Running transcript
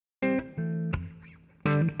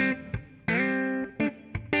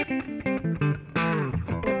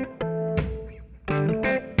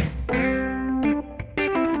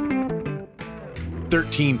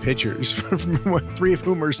13 pitchers, three of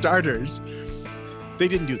whom are starters. They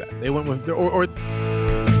didn't do that. They went with or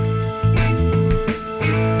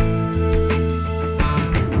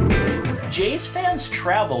Jays fans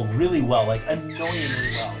travel really well, like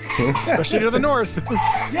annoyingly well. Especially to the north.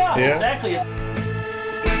 Yeah, exactly.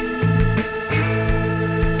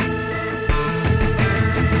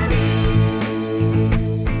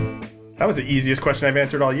 That was the easiest question I've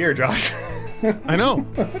answered all year, Josh. I know.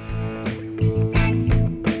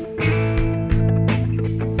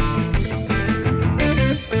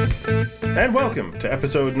 And welcome to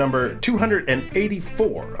episode number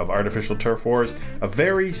 284 of Artificial Turf Wars, a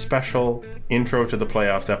very special intro to the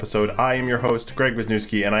playoffs episode. I am your host, Greg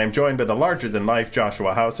Wisniewski, and I am joined by the larger-than-life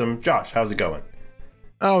Joshua Howsam. Josh, how's it going?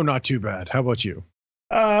 Oh, not too bad. How about you?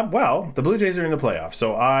 Well, the Blue Jays are in the playoffs,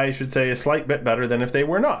 so I should say a slight bit better than if they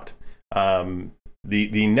were not.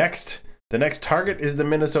 The next target is the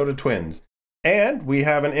Minnesota Twins. And we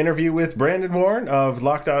have an interview with Brandon Warren of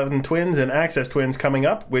Locked On Twins and Access Twins coming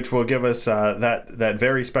up, which will give us that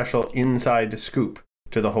very special inside scoop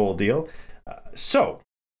to the whole deal. So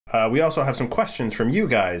we also have some questions from you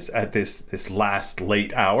guys at this last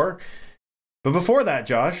late hour. But before that,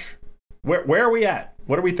 Josh, where are we at?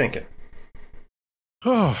 What are we thinking?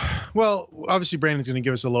 Oh, well, obviously Brandon's going to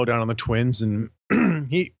give us a lowdown on the Twins, and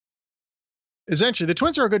essentially the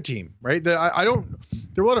Twins are a good team, right? There are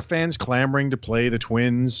a lot of fans clamoring to play the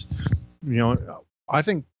Twins. You know, I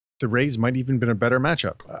think the Rays might even been a better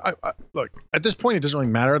matchup. Look, at this point, it doesn't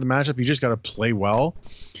really matter the matchup. You just got to play well.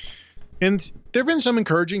 And there have been some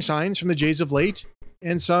encouraging signs from the Jays of late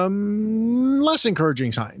and some less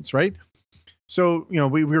encouraging signs, right? So, you know,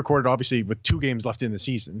 we recorded obviously with 2 games left in the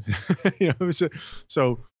season, you know,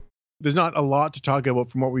 so there's not a lot to talk about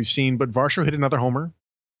from what we've seen, but Varsho hit another homer.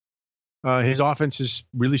 His offense has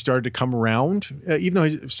really started to come around, even though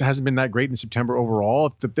he hasn't been that great in September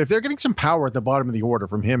overall. If they're getting some power at the bottom of the order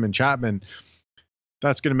from him and Chapman,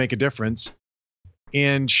 that's going to make a difference.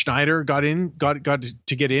 And Schneider got to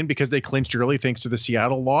get in because they clinched early thanks to the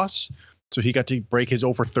Seattle loss. So he got to break his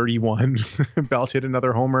 0-for-31. Belt hit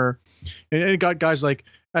another homer. And it got guys like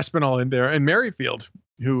Espinal in there and Merrifield,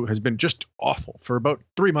 who has been just awful for about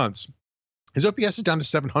 3 months. His OPS is down to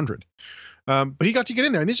 700. But he got to get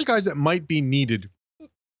in there. And these are guys that might be needed,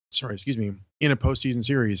 in a postseason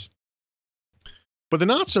series. But the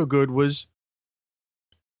not so good was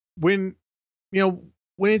when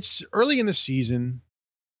it's early in the season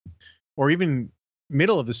or even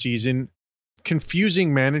middle of the season,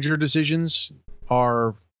 confusing manager decisions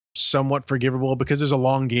are somewhat forgivable because there's a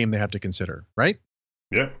long game they have to consider, right?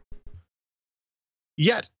 Yeah.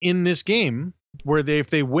 Yet in this game where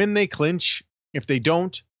if they win, they clinch. If they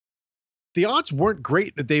don't, the odds weren't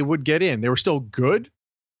great that they would get in. They were still good,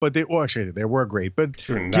 but they were great. But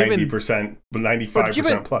 90%,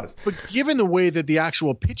 95% plus. But given the way that the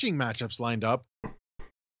actual pitching matchups lined up,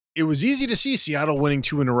 it was easy to see Seattle winning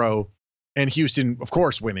 2 in a row and Houston, of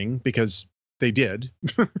course, winning because they did.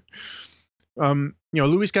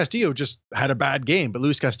 Luis Castillo just had a bad game, but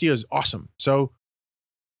Luis Castillo is awesome. But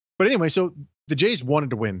anyway, so the Jays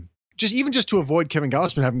wanted to win. Just to avoid Kevin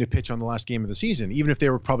Gausman having to pitch on the last game of the season, even if they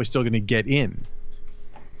were probably still going to get in.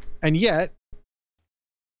 And yet,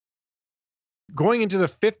 going into the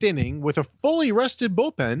 5th inning with a fully rested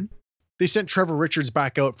bullpen, they sent Trevor Richards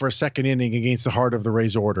back out for a 2nd inning against the heart of the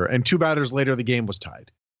Rays order. And 2 batters later, the game was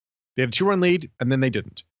tied. They had a 2-run lead, and then they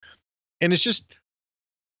didn't. And it's just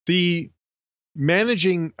the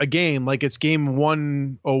managing a game like it's game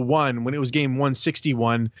 101 when it was game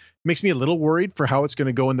 161 makes me a little worried for how it's going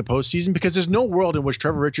to go in the postseason, because there's no world in which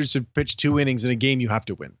Trevor Richards should pitch 2 innings in a game you have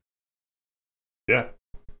to win. Yeah.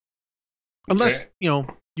 Unless,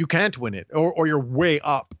 you can't win it or you're way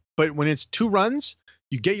up. But when it's 2 runs,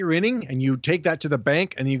 you get your inning and you take that to the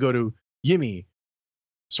bank and you go to Yimmy,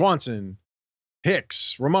 Swanson,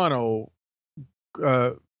 Hicks, Romano,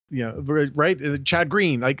 right? Chad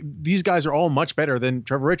Green. Like, these guys are all much better than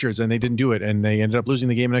Trevor Richards, and they didn't do it, and they ended up losing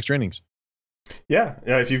the game in extra innings. Yeah.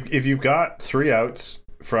 If you've got 3 outs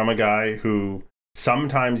from a guy who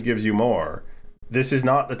sometimes gives you more, this is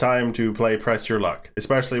not the time to play press your luck,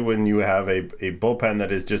 especially when you have a bullpen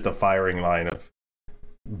that is just a firing line of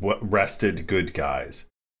rested good guys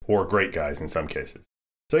or great guys in some cases.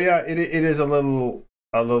 So yeah, it is a little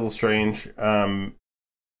strange.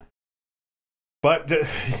 But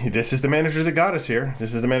this is the manager that got us here.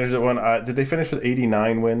 This is the manager that won. Did they finish with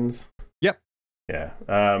 89 wins? Yep. Yeah.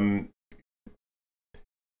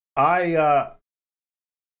 I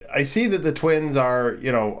see that the Twins are,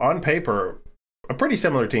 on paper, a pretty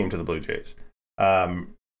similar team to the Blue Jays.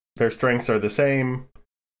 Their strengths are the same.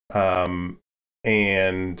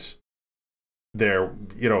 And their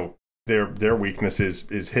weakness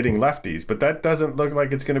is hitting lefties, but that doesn't look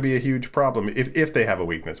like it's going to be a huge problem if they have a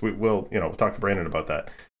weakness. We'll talk to Brandon about that.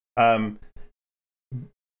 I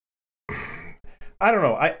don't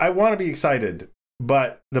know. I want to be excited,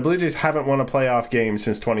 but the Blue Jays haven't won a playoff game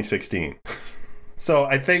since 2016. So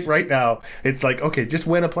I think right now it's like, okay, just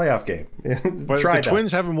win a playoff game. But the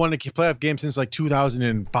Twins haven't won a playoff game since like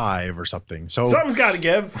 2005 or something. So something's got to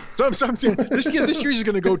give. This series is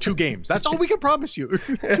going to go 2 games. That's all we can promise you.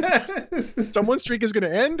 Someone's streak is going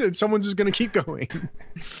to end and someone's is going to keep going.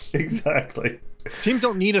 Exactly. Teams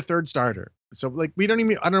don't need a third starter. So like I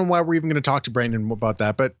don't know why we're even going to talk to Brandon about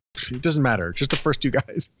that, but it doesn't matter. Just the first 2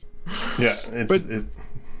 guys. Yeah. It's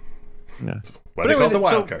why they anyway, call it the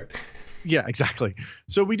wild card. Yeah, exactly.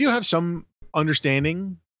 So we do have some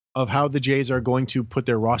understanding of how the Jays are going to put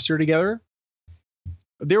their roster together.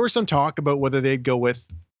 There was some talk about whether they'd go with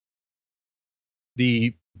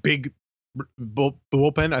the big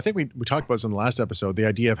bullpen. I think we talked about this in the last episode, the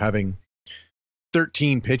idea of having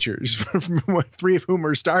 13 pitchers, 3 of whom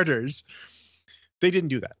are starters. They didn't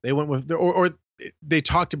do that. They went with, or they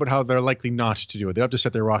talked about how they're likely not to do it. They have to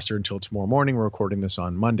set their roster until tomorrow morning. We're recording this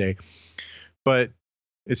on Monday. But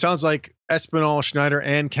it sounds like Espinal, Schneider,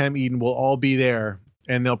 and Cam Eden will all be there,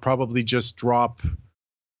 and they'll probably just drop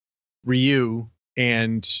Ryu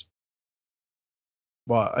and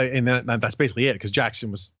that's basically it, because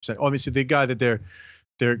Jackson was saying, obviously the guy that they're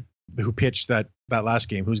who pitched that last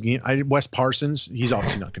game, Wes Parsons, he's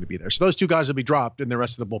obviously not going to be there. So those 2 guys will be dropped, and the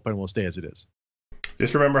rest of the bullpen will stay as it is.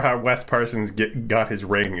 Just remember how Wes Parsons got his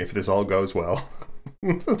ring if this all goes well.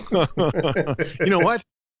 You know what?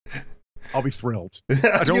 I'll be thrilled.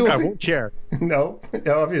 I won't care. No,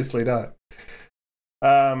 obviously not.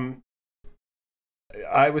 I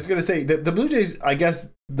was going to say that the Blue Jays, I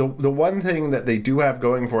guess the one thing that they do have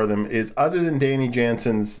going for them is, other than Danny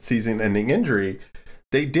Jansen's season-ending injury,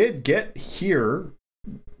 they did get here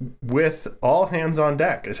with all hands on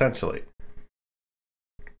deck, essentially.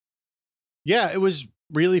 Yeah, it was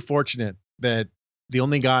really fortunate that the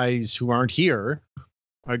only guys who aren't here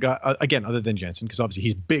again, other than Jansen, because obviously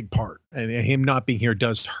he's a big part, and him not being here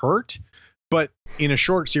does hurt, but in a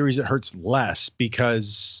short series it hurts less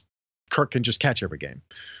because Kirk can just catch every game.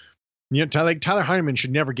 Tyler Heineman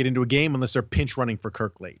should never get into a game unless they're pinch running for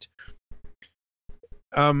Kirk late.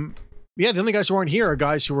 The only guys who aren't here are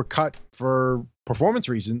guys who were cut for performance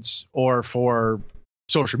reasons or for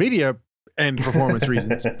social media and performance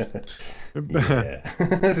reasons.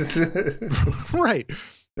 Right.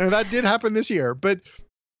 Now, that did happen this year, but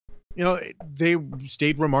they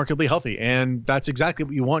stayed remarkably healthy, and that's exactly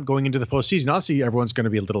what you want going into the postseason. Obviously, everyone's going to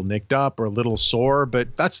be a little nicked up or a little sore,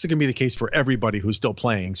 but that's going to be the case for everybody who's still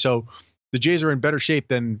playing. So the Jays are in better shape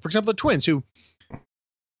than, for example, the Twins, who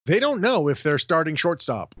they don't know if they're starting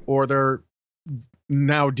shortstop or they're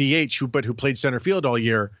now DH who played center field all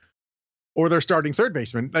year, or they're starting third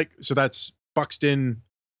baseman. So that's Buxton,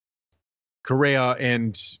 Correa,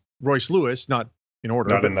 and Royce Lewis, not in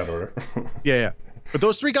order. Not in that order. Yeah. But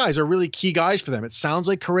those 3 guys are really key guys for them. It sounds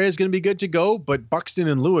like Correa is going to be good to go, but Buxton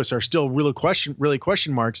and Lewis are still really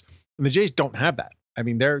question marks, and the Jays don't have that. I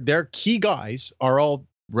mean, their key guys are all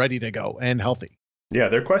ready to go and healthy. Yeah,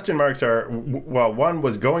 their question marks are, well, one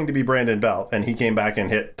was going to be Brandon Belt, and he came back and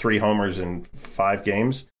hit 3 homers in 5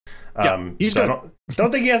 games. He's so good. I don't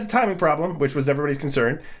think he has a timing problem, which was everybody's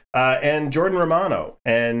concern. And Jordan Romano.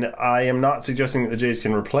 And I am not suggesting that the Jays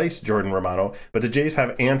can replace Jordan Romano, but the Jays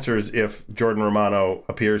have answers if Jordan Romano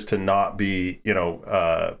appears to not be,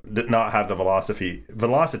 not have the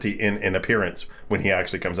velocity in appearance when he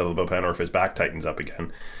actually comes out of the bullpen, or if his back tightens up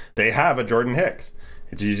again. They have a Jordan Hicks.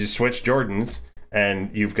 You just switch Jordans,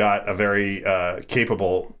 and you've got a very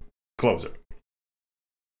capable closer.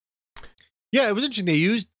 Yeah, it was interesting. They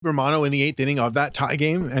used Romano in the 8th inning of that tie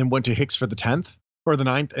game and went to Hicks for the 10th, or the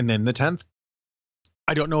 9th, and then the 10th.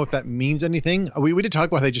 I don't know if that means anything. We did talk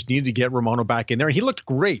about how they just needed to get Romano back in there, and he looked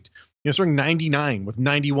great. Throwing 99 with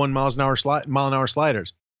 91 mile an hour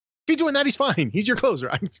sliders. If he's doing that, he's fine. He's your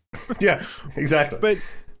closer. Yeah, exactly.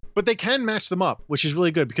 But they can match them up, which is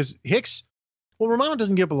really good, because Hicks, Romano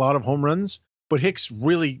doesn't give a lot of home runs, but Hicks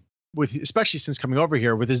really, especially since coming over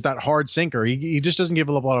here with that hard sinker, he just doesn't give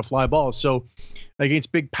a lot of fly balls. So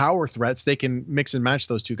against big power threats, they can mix and match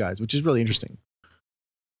those 2 guys, which is really interesting.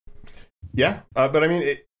 Yeah, but I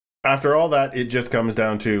mean, after all that, it just comes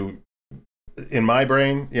down to, in my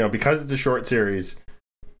brain, because it's a short series,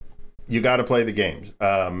 you got to play the games.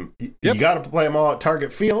 You got to play them all at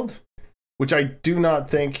Target Field, which I do not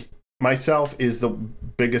think myself is the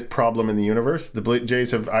biggest problem in the universe. The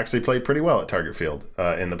Jays have actually played pretty well at Target Field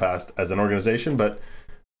in the past as an organization, but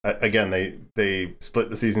again, they split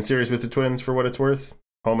the season series with the Twins for what it's worth,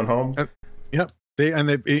 home and home. Yep.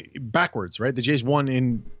 They backwards, right? The Jays won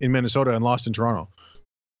in Minnesota and lost in Toronto.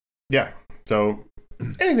 Yeah. So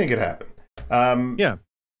anything could happen.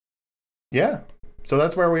 Yeah. So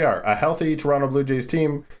that's where we are. A healthy Toronto Blue Jays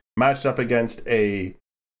team matched up against a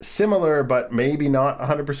similar but maybe not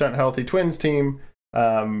 100% healthy Twins team.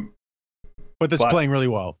 But that's playing really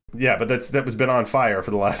well. Yeah, but that was been on fire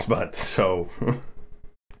for the last month. So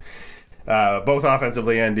both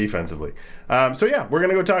offensively and defensively. So yeah, we're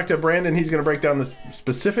gonna go talk to Brandon. He's gonna break down the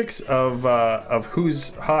specifics of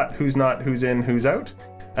who's hot, who's not, who's in, who's out,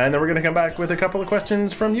 and then we're gonna come back with a couple of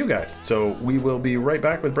questions from you guys. So we will be right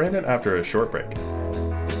back with Brandon after a short break.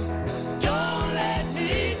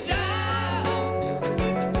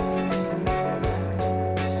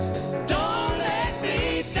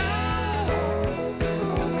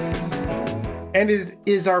 And it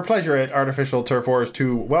is our pleasure at Artificial Turf Wars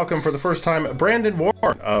to welcome for the first time Brandon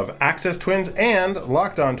Warren of Access Twins and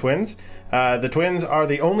Locked On Twins. The Twins are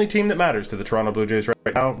the only team that matters to the Toronto Blue Jays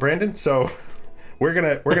right now, Brandon. So we're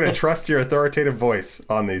gonna trust your authoritative voice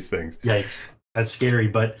on these things. Yikes, that's scary,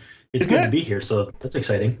 but it's good to be here, so that's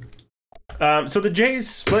exciting. So the Jays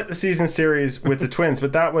split the season series with the Twins,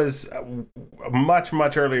 but that was much,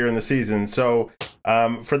 much earlier in the season. So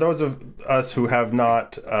for those of us who have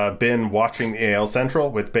not been watching the AL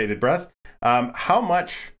Central with bated breath,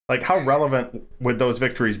 how relevant would those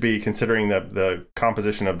victories be considering the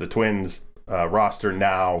composition of the Twins roster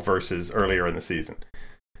now versus earlier in the season?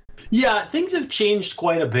 Yeah, things have changed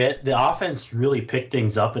quite a bit. The offense really picked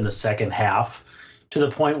things up in the second half to the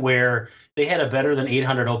point where they had a better than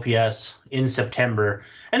 800 OPS in September.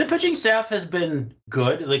 And the pitching staff has been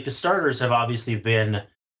good. Like, the starters have obviously been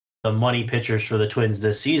the money pitchers for the Twins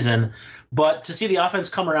this season. But to see the offense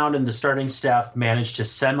come around and the starting staff manage to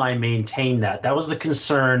semi-maintain that was the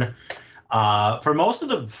concern. For most of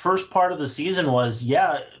the first part of the season was,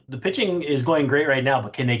 the pitching is going great right now,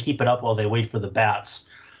 but can they keep it up while they wait for the bats?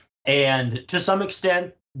 And to some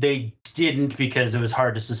extent, they didn't, because it was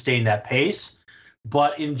hard to sustain that pace.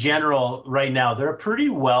 But in general, right now, they're a pretty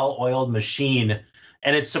well-oiled machine.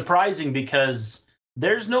 And it's surprising because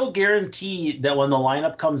there's no guarantee that when the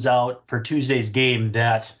lineup comes out for Tuesday's game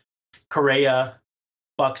that Correa,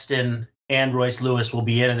 Buxton, and Royce Lewis will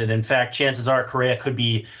be in it. And in fact, chances are Correa could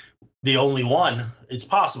be the only one. It's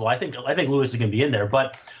possible. I think Lewis is going to be in there.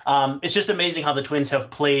 But it's just amazing how the Twins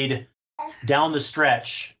have played down the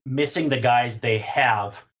stretch, missing the guys they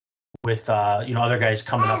have, with other guys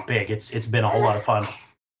coming up big. It's been a whole lot of fun.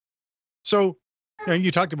 So, you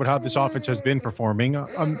talked about how this offense has been performing.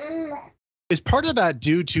 Is part of that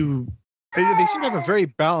due to they seem to have a very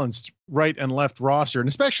balanced right and left roster, and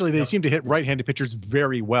especially they seem to hit right-handed pitchers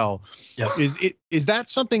very well. Yep. Is that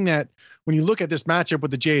something that when you look at this matchup with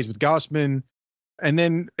the Jays with Gausman, and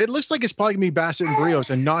then it looks like it's probably gonna be Bassett and Barrios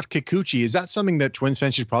and not Kikuchi? Is that something that Twins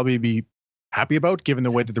fans should probably be happy about, given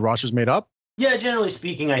the way that the roster's made up? Yeah, generally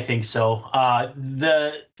speaking, I think so.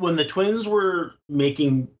 When the Twins were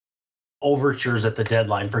making overtures at the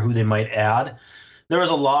deadline for who they might add, there was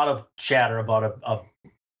a lot of chatter about a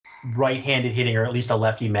right-handed hitting, or at least a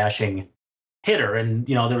lefty mashing hitter. And,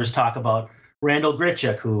 there was talk about Randall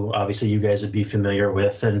Grichuk, who obviously you guys would be familiar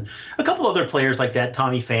with, and a couple other players like that,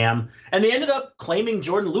 Tommy Pham. And they ended up claiming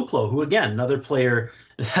Jordan Luplow, who, again, another player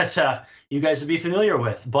that you guys would be familiar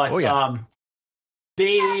with. But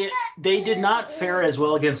They did not fare as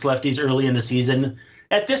well against lefties early in the season.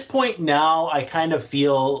 At this point now, I kind of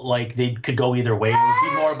feel like they could go either way. It would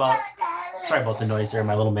be more about – sorry about the noise there.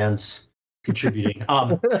 My little man's contributing.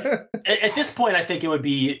 At this point, I think it would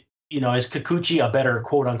be, is Kikuchi a better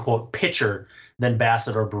quote-unquote pitcher than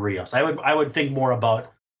Bassett or Barrios? I would think more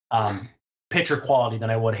about pitcher quality than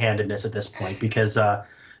I would handedness at this point, because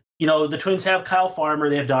the Twins have Kyle Farmer,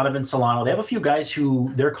 they have Donovan Solano, they have a few guys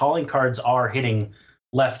who their calling cards are hitting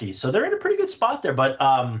lefties, so they're in a pretty good spot there. But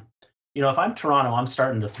if I'm Toronto, I'm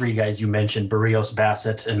starting the three guys you mentioned: Barrios,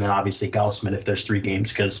 Bassett, and then obviously Gausman if there's 3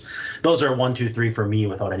 games, because those are 1, 2, 3 for me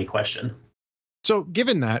without any question. So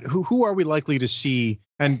given that, who are we likely to see,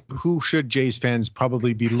 and who should Jays fans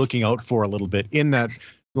probably be looking out for a little bit in that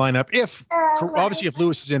lineup? If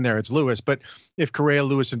Lewis is in there, it's Lewis, but if Correa,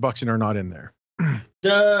 Lewis, and Buxton are not in there?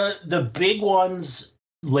 The big ones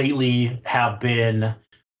lately have been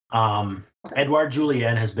Edouard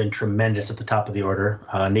Julien has been tremendous at the top of the order.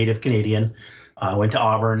 Native Canadian, went to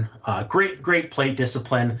Auburn. Great plate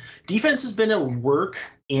discipline. Defense has been a work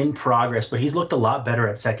in progress, but he's looked a lot better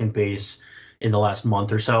at second base in the last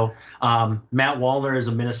month or so. Matt Wallner is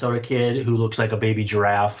a Minnesota kid who looks like a baby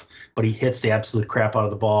giraffe, but he hits the absolute crap out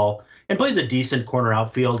of the ball. and plays a decent corner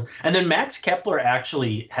outfield. And then Max Kepler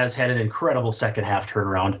actually has had an incredible second half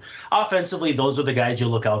turnaround. Offensively, those are the guys you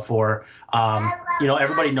look out for.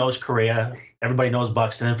 Everybody knows Correa, everybody knows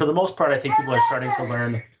Buxton, and for the most part, I think people are starting to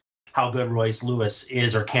learn how good Royce Lewis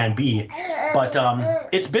is or can be. But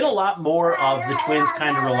it's been a lot more of the Twins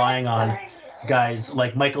kind of relying on guys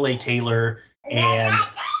like Michael A. Taylor and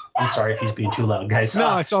I'm sorry if he's being too loud, guys.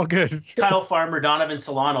 No, it's all good. Kyle Farmer, Donovan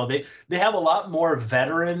Solano. They have a lot more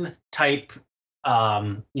veteran type,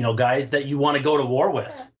 guys that you want to go to war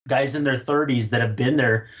with. Guys in their 30s that have been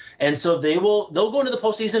there, and so they'll go into the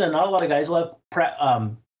postseason, and not a lot of guys will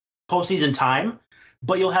have postseason time,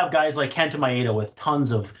 but you'll have guys like Kenta Maeda with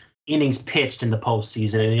tons of innings pitched in the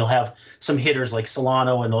postseason, and you'll have some hitters like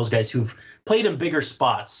Solano and those guys who've played in bigger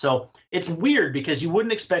spots. So it's weird because you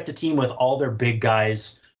wouldn't expect a team with all their big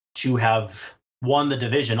guys to have won the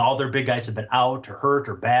division. All their big guys have been out or hurt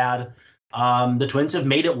or bad. The Twins have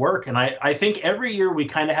made it work. And I think every year we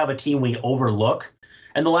kind of have a team we overlook.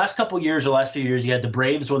 And the last couple of years, or last few years, you had the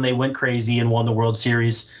Braves when they went crazy and won the World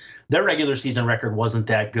Series. Their regular season record wasn't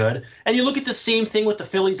that good. And you look at the same thing with the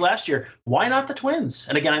Phillies last year. Why not the Twins?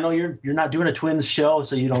 And again, I know you're not doing a Twins show,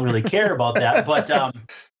 so you don't really care about that. But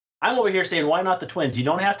I'm over here saying, why not the Twins? You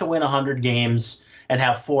don't have to win 100 games and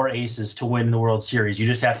have 4 aces to win the World Series. You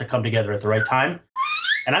just have to come together at the right time.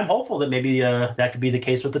 And I'm hopeful that maybe that could be the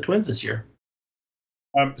case with the Twins this year.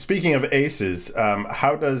 Speaking of aces,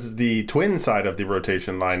 how does the Twins side of the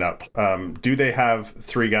rotation line up? Do they have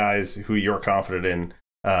 3 guys who you're confident in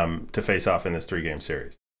to face off in this 3-game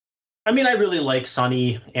series? I mean, I really like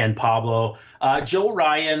Sonny and Pablo. Joe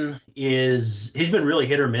Ryan he's been really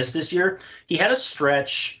hit or miss this year. He had a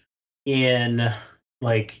stretch in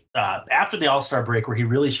after the All-Star break where he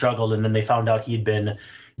really struggled, and then they found out he'd been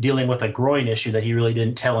dealing with a groin issue that he really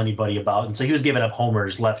didn't tell anybody about, and so he was giving up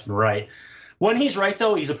homers left and right. When he's right,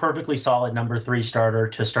 though, he's a perfectly solid number 3 starter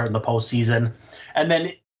to start in the postseason. And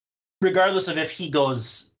then regardless of if he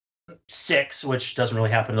goes 6, which doesn't really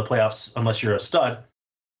happen in the playoffs unless you're a stud,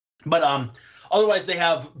 but otherwise they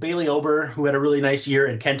have Bailey Ober, who had a really nice year,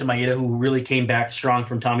 and Kenta Maeda, who really came back strong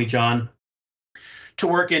from Tommy John, to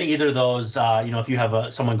work in either of those. If you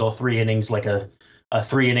have someone go 3 innings, like a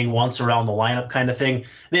 3-inning once around the lineup kind of thing,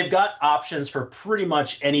 they've got options for pretty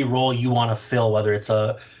much any role you want to fill, whether it's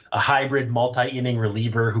a hybrid multi-inning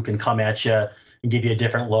reliever who can come at you and give you a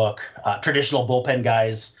different look, traditional bullpen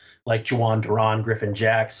guys like Juwan Duran, Griffin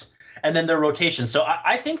Jacks, and then their rotation. So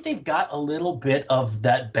I think they've got a little bit of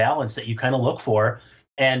that balance that you kind of look for.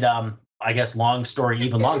 And I guess long story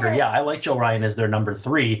even longer. Yeah, I like Joe Ryan as their number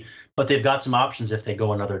 3, but they've got some options if they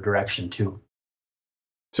go another direction too.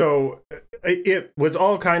 So it was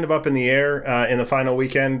all kind of up in the air in the final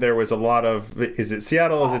weekend. There was a lot of, is it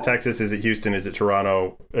Seattle, is it Texas, is it Houston, is it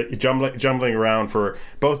Toronto, jumbling around for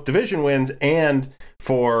both division wins and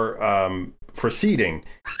for seeding.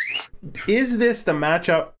 Is this the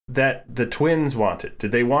matchup that the Twins wanted?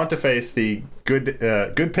 Did they want to face the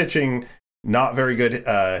good pitching, not very good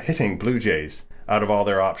hitting Blue Jays out of all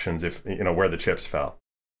their options if where the chips fell?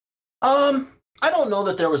 I don't know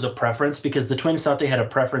that there was a preference, because the Twins thought they had a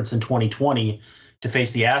preference in 2020 to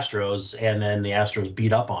face the Astros, and then the Astros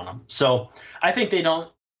beat up on them. So I think they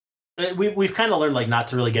don't. We've kind of learned not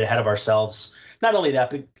to really get ahead of ourselves. Not only that,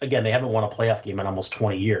 but again, they haven't won a playoff game in almost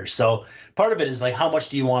 20 years. So part of it is how much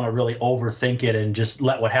do you want to really overthink it and just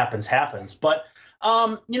let what happens. But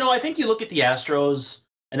I think you look at the Astros,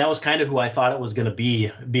 and that was kind of who I thought it was going to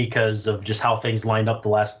be because of just how things lined up the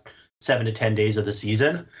last 7 to 10 days of the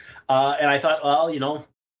season. And I thought, well,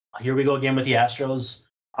 here we go again with the Astros.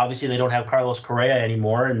 Obviously, they don't have Carlos Correa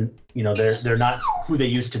anymore, and they're not who they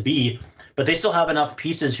used to be. But they still have enough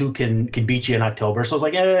pieces who can beat you in October. So I was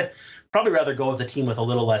like, probably rather go with a team with a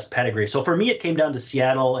little less pedigree. So for me, it came down to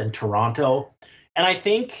Seattle and Toronto. And I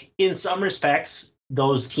think in some respects,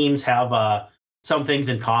 those teams have some things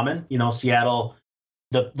in common. Seattle,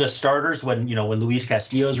 the starters when Luis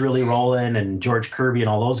Castillo's really rolling and George Kirby and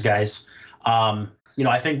all those guys.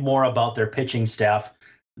 I think more about their pitching staff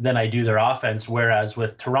than I do their offense. Whereas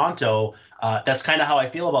with Toronto, that's kind of how I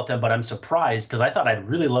feel about them. But I'm surprised because I thought I'd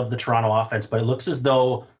really love the Toronto offense, but it looks as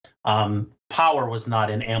though power was not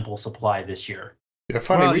in ample supply this year. Yeah,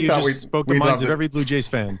 funny. Well, you just spoke the minds of every Blue Jays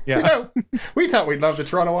fan. Yeah, we thought we'd love the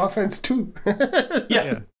Toronto offense too.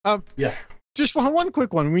 Yeah. Just one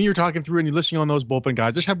quick one. When you're talking through and you're listening on those bullpen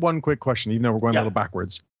guys, just have one quick question, even though we're going a little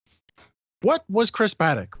backwards. What was Chris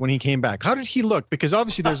Paddock when he came back? How did he look? Because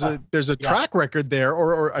obviously there's a track record there,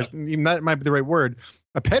 or even that might be the right word,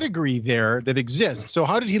 a pedigree there that exists. So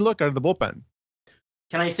how did he look out of the bullpen?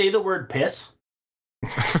 Can I say the word piss?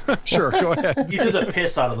 Sure, go ahead. He threw the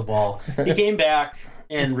piss out of the ball. He came back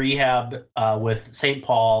in rehab with St.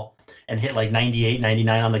 Paul and hit like 98,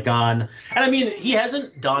 99 on the gun. And I mean, he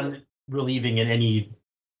hasn't done relieving in any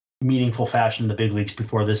meaningful fashion in the big leagues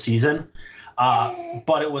before this season.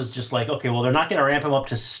 But it was just like, okay, well, they're not going to ramp him up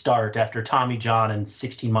to start after Tommy John and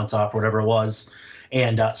 16 months off or whatever it was.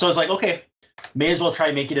 And so it's like, okay, may as well try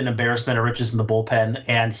and make it an embarrassment of riches in the bullpen.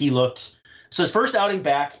 And he looked, so his first outing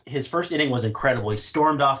back, his first inning was incredible. He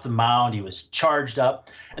stormed off the mound. He was charged up.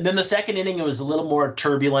 And then the second inning, it was a little more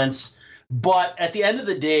turbulence. But at the end of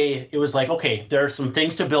the day, it was like, okay, there are some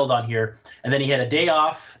things to build on here. And then he had a day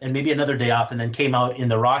off and maybe another day off, and then came out in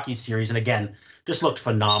the Rockies series. And again, just looked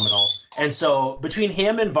phenomenal. And so between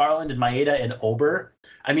him and Varland and Maeda and Ober,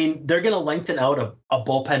 I mean, they're going to lengthen out a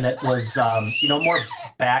bullpen that was, more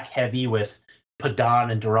back heavy with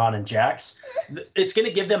Pagan and Duran and Jax. It's going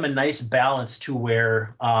to give them a nice balance to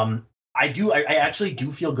where I actually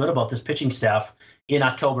do feel good about this pitching staff in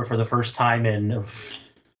October for the first time in,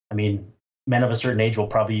 I mean, men of a certain age will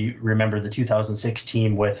probably remember the 2006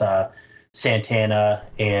 team with Santana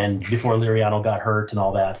and before Liriano got hurt and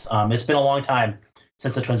all that. It's been a long time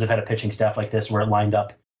since the Twins have had a pitching staff like this where it lined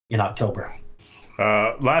up in October.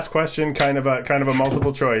 Last question, kind of a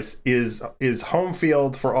multiple choice. Is home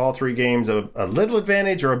field for all three games a little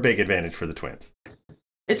advantage or a big advantage for the Twins?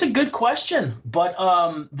 It's a good question, but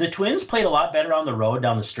the Twins played a lot better on the road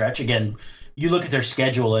down the stretch. Again, you look at their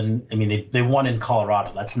schedule, and I mean they won in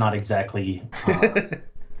Colorado. That's not exactly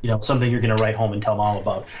something you're going to write home and tell mom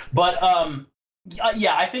about. But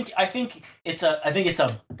yeah, I think it's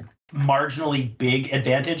a marginally big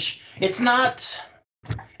advantage. It's not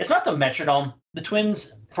the Metrodome. The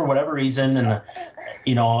Twins, for whatever reason, and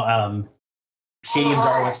stadiums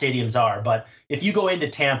are what stadiums are. But if you go into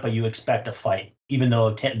Tampa, you expect a fight, even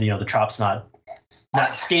though the Trop's not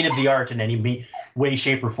state of the art in any way,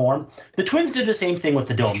 shape, or form. The Twins did the same thing with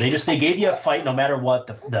the Dome. They gave you a fight no matter what.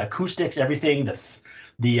 The acoustics, everything, the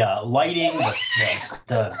lighting,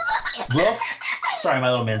 the roof. Sorry, my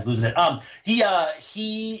little man's losing it.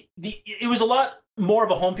 It was a lot more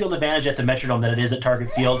of a home field advantage at the Metrodome than it is at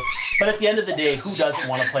Target Field. But at the end of the day, who doesn't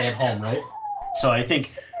want to play at home, right? So I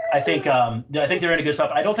think they're in a good spot.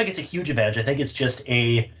 But I don't think it's a huge advantage. I think it's just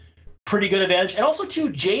a pretty good advantage. And also, too,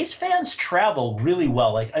 Jays fans travel really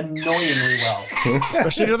well, like annoyingly well.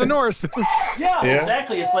 Especially to the north. Yeah,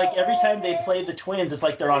 exactly. It's like every time they play the Twins, it's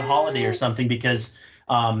like they're on holiday or something because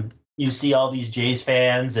you see all these Jays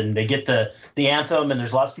fans and they get the anthem and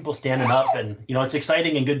there's lots of people standing up and, it's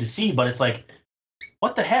exciting and good to see, but it's like,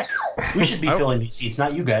 what the heck? We should be filling these seats,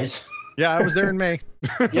 not you guys. Yeah, I was there in May.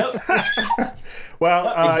 Yep. Well,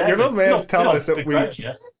 exactly. Your little man's telling us that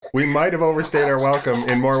we might have overstayed our welcome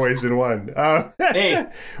in more ways than one. Hey,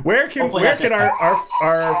 where can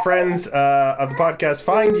our friends of the podcast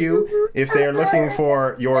find you if they are looking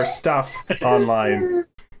for your stuff online?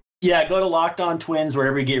 Yeah, go to Locked On Twins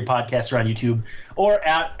wherever you get your podcasts, or on YouTube, or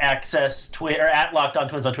at at Locked On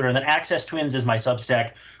Twins on Twitter, and then Access Twins is my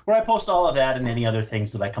Substack where I post all of that and any other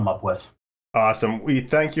things that I come up with. Awesome. We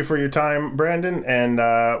thank you for your time, Brandon, and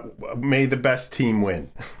may the best team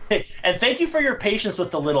win. Hey, and thank you for your patience with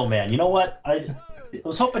the little man. You know what? I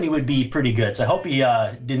was hoping he would be pretty good, so I hope he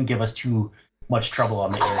didn't give us too much trouble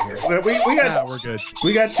on the air here. We're good.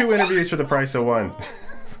 We got 2 interviews for the price of 1.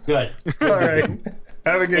 Good. All right.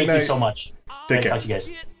 Have a good night. Thank you so much. Take care. Talk to you guys.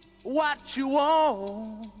 What you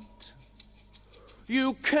want,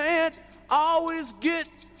 you can't always get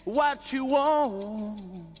what you want.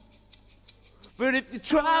 But if you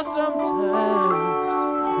try sometimes,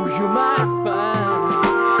 well, you might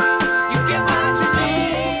find you get what you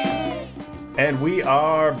need. And we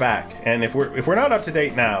are back. And if we're not up to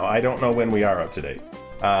date now, I don't know when we are up to date.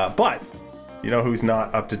 But you know who's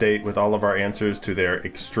not up to date with all of our answers to their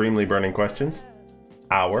extremely burning questions?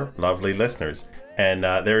 Our lovely listeners. And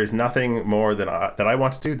there is nothing more that I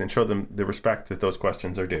want to do than show them the respect that those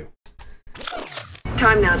questions are due.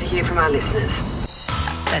 Time now to hear from our listeners.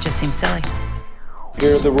 That just seems silly.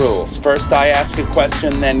 Here are the rules. First I ask a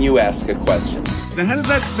question, then you ask a question. Now how does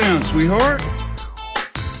that sound, sweetheart?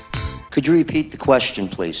 Could you repeat the question,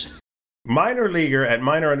 please? Minor Leaguer at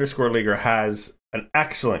minor_leaguer has an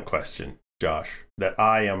excellent question, Josh, that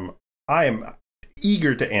I am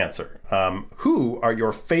eager to answer. Who are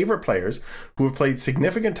your favorite players who have played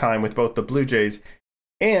significant time with both the Blue Jays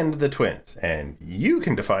and the Twins? And you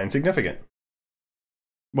can define significant.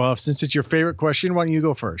 Well, since it's your favorite question, why don't you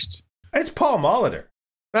go first? It's Paul Molitor.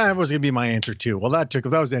 That was going to be my answer too. Well, that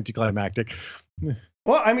was anticlimactic.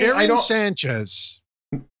 Well, I mean, Aaron Sanchez.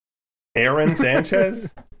 Aaron Sanchez?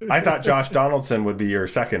 I thought Josh Donaldson would be your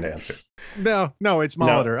second answer. No, it's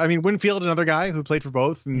Molitor. I mean, Winfield, another guy who played for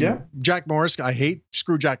both. And Yeah. Jack Morris,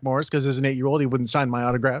 screw Jack Morris, because as an 8-year-old, he wouldn't sign my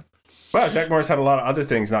autograph. Well, Jack Morris had a lot of other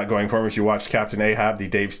things not going for him. If you watched Captain Ahab, the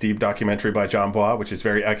Dave Steeb documentary by John Bois, which is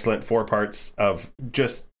very excellent, 4 parts of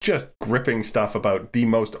just gripping stuff about the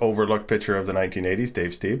most overlooked pitcher of the 1980s,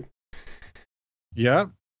 Dave Steeb. Yeah.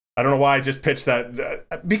 I don't know why I just pitched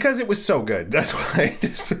that, because it was so good. That's why I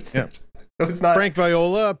just pitched it. It was not. Frank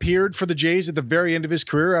Viola appeared for the Jays at the very end of his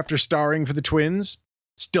career after starring for the Twins.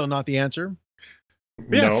 Still not the answer.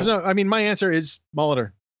 Yeah, No. so, I mean, my answer is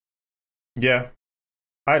Molitor. Yeah.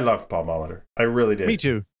 I loved Paul Molitor. I really did. Me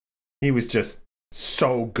too. He was just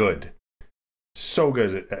so good. So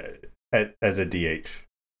good as a DH.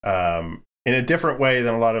 In a different way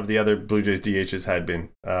than a lot of the other Blue Jays DHs had been.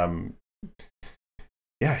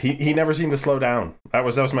 Yeah, he never seemed to slow down. That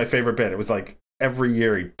was my favorite bit. It was like every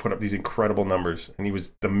year he put up these incredible numbers, and he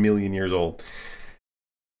was a million years old.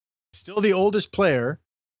 Still the oldest player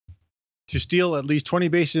to steal at least 20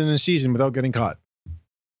 bases in a season without getting caught.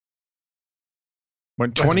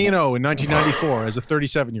 Went 20-0 in 1994 as a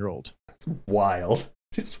 37-year-old. That's wild.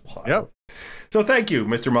 Just wild. Yep. So thank you,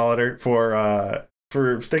 Mr. Molitor, for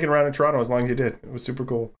sticking around in Toronto as long as you did. It was super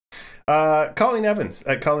cool. Colleen Evans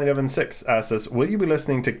at Colleen Evans 6 asks us, will you be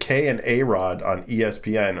listening to Kay and A-Rod on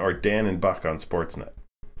ESPN or Dan and Buck on Sportsnet?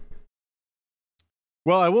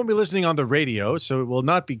 Well, I won't be listening on the radio, so it will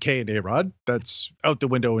not be Kay and A-Rod. That's out the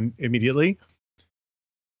window immediately.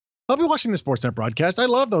 I'll be watching the Sportsnet broadcast. I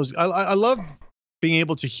love those. I love being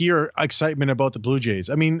able to hear excitement about the Blue Jays.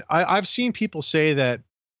 I mean, I've seen people say that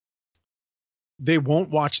they won't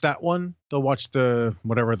watch that one. They'll watch the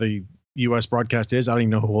whatever the U.S. broadcast is. I don't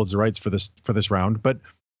even know who holds the rights for this round, but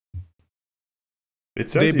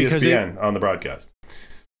it says ESPN on the broadcast.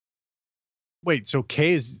 Wait, so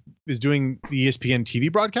Kay is doing the ESPN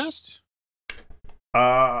TV broadcast?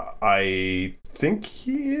 I think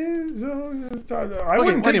he is. I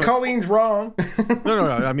wouldn't think anyway. Colleen's wrong. No.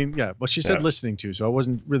 I mean, yeah. Well, she said listening to, so I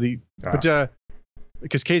wasn't really. But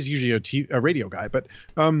because Kay's usually a radio guy. But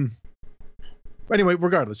anyway,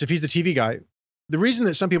 regardless, if he's the TV guy, the reason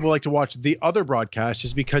that some people like to watch the other broadcast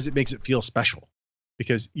is because it makes it feel special.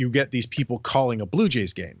 Because you get these people calling a Blue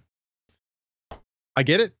Jays game. I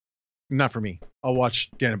get it. Not for me. I'll watch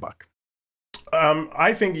Dan and Buck.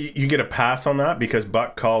 I think you get a pass on that because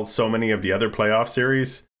Buck calls so many of the other playoff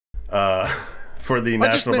series for the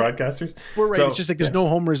national broadcasters. We're right. So, it's just like there's no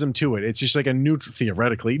homerism to it. It's just like a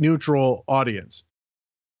theoretically neutral audience.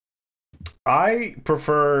 I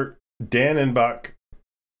prefer Dan and Buck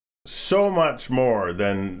so much more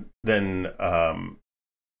than I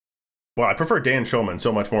prefer Dan Shulman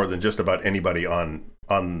so much more than just about anybody on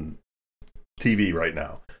TV right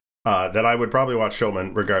now. That I would probably watch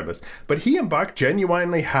Shulman regardless. But he and Buck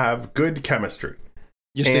genuinely have good chemistry.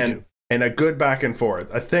 Yes, they do. And a good back and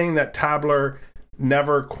forth. A thing that Tabler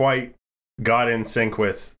never quite got in sync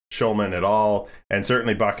with Shulman at all. And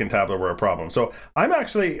certainly Buck and Tabler were a problem. So I'm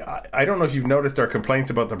actually, I don't know if you've noticed our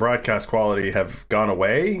complaints about the broadcast quality have gone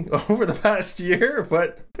away over the past year,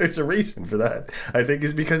 but there's a reason for that. I think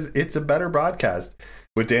is because it's a better broadcast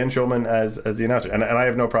with Dan Shulman as the announcer. And I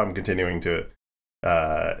have no problem continuing to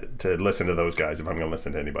listen to those guys if I'm going to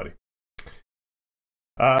listen to anybody.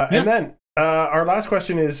 And then our last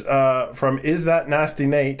question is from Is That Nasty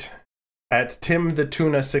Nate at Tim the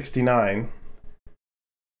Tuna 69.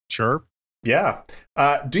 Sure. Yeah.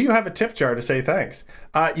 Do you have a tip jar to say thanks?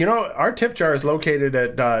 Our tip jar is located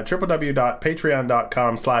at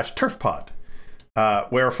www.patreon.com/turfpod.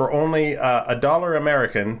 Where for only $1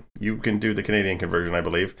 American, you can do the Canadian conversion, I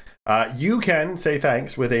believe. You can say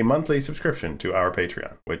thanks with a monthly subscription to our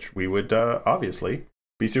Patreon, which we would obviously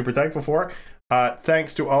be super thankful for.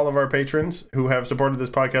 Thanks to all of our patrons who have supported this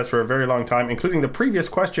podcast for a very long time, including the previous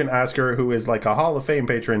question asker, who is like a Hall of Fame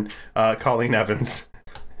patron, Colleen Evans.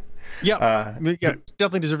 Yeah,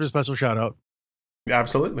 definitely deserves a special shout out.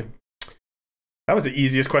 Absolutely. That was the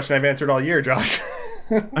easiest question I've answered all year, Josh.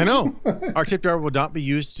 I know. Our tip jar will not be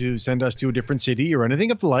used to send us to a different city or anything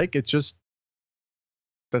of the like. That's just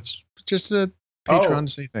a Patreon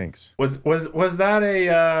to say thanks. Was that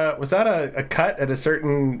a cut at a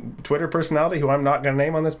certain Twitter personality who I'm not going to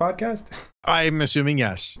name on this podcast? I'm assuming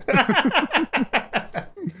yes.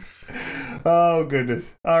 Oh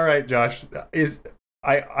goodness. All right, Josh.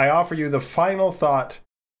 I offer you the final thought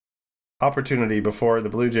opportunity before the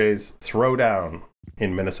Blue Jays throw down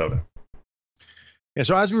in Minnesota. Yeah,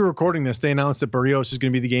 so as we were recording this, they announced that Barrios is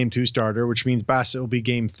going to be the Game 2 starter, which means Bassett will be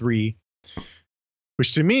Game 3,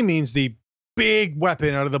 which to me means the big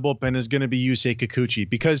weapon out of the bullpen is going to be Yusei Kikuchi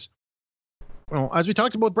because, well, as we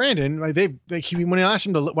talked about Brandon, like when I asked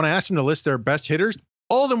him to list their best hitters,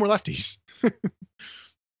 All of them were lefties. I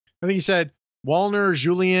think he said Wallner,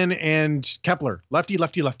 Julien, and Kepler, lefty,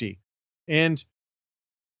 lefty, lefty. And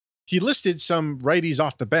he listed some righties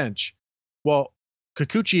off the bench. Well,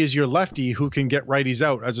 Kikuchi is your lefty who can get righties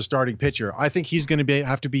out as a starting pitcher. I think he's going to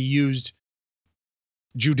have to be used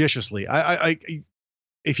judiciously. I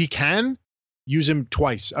if he can, use him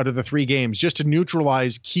twice out of the 3 games just to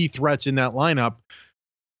neutralize key threats in that lineup,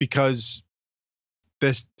 because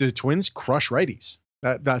the Twins crush righties.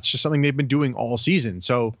 That's just something they've been doing all season.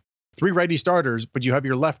 So 3 righty starters, but you have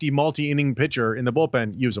your lefty multi-inning pitcher in the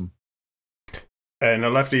bullpen, use them. And a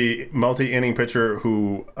lefty multi-inning pitcher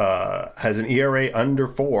who has an ERA under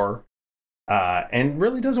 4 and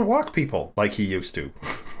really doesn't walk people like he used to.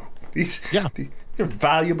 These are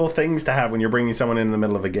valuable things to have when you're bringing someone in the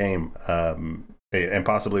middle of a game, and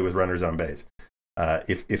possibly with runners on base.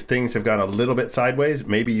 If things have gone a little bit sideways,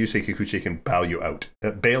 maybe Yusei Kikuchi can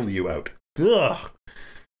bail you out. Ugh.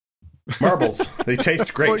 Marbles, they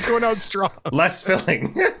taste great. Going out strong. Less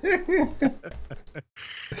filling.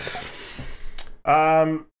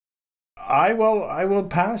 I will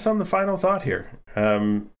pass on the final thought here.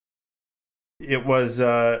 It was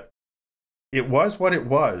what it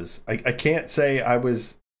was. I can't say I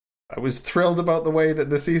was thrilled about the way that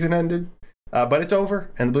the season ended, but it's over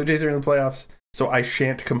and the Blue Jays are in the playoffs, so I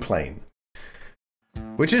shan't complain.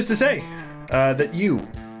 Which is to say that you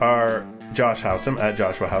are Josh Howsam at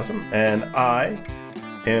Joshua Howsam, and I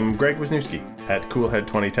am Greg Wisniewski at Coolhead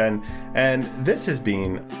 2010, and this has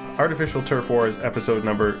been Artificial Turf Wars episode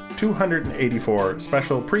number 284,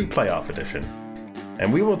 special pre-playoff edition.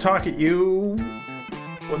 And we will talk at you,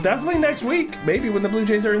 well, definitely next week, maybe when the Blue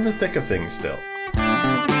Jays are in the thick of things still.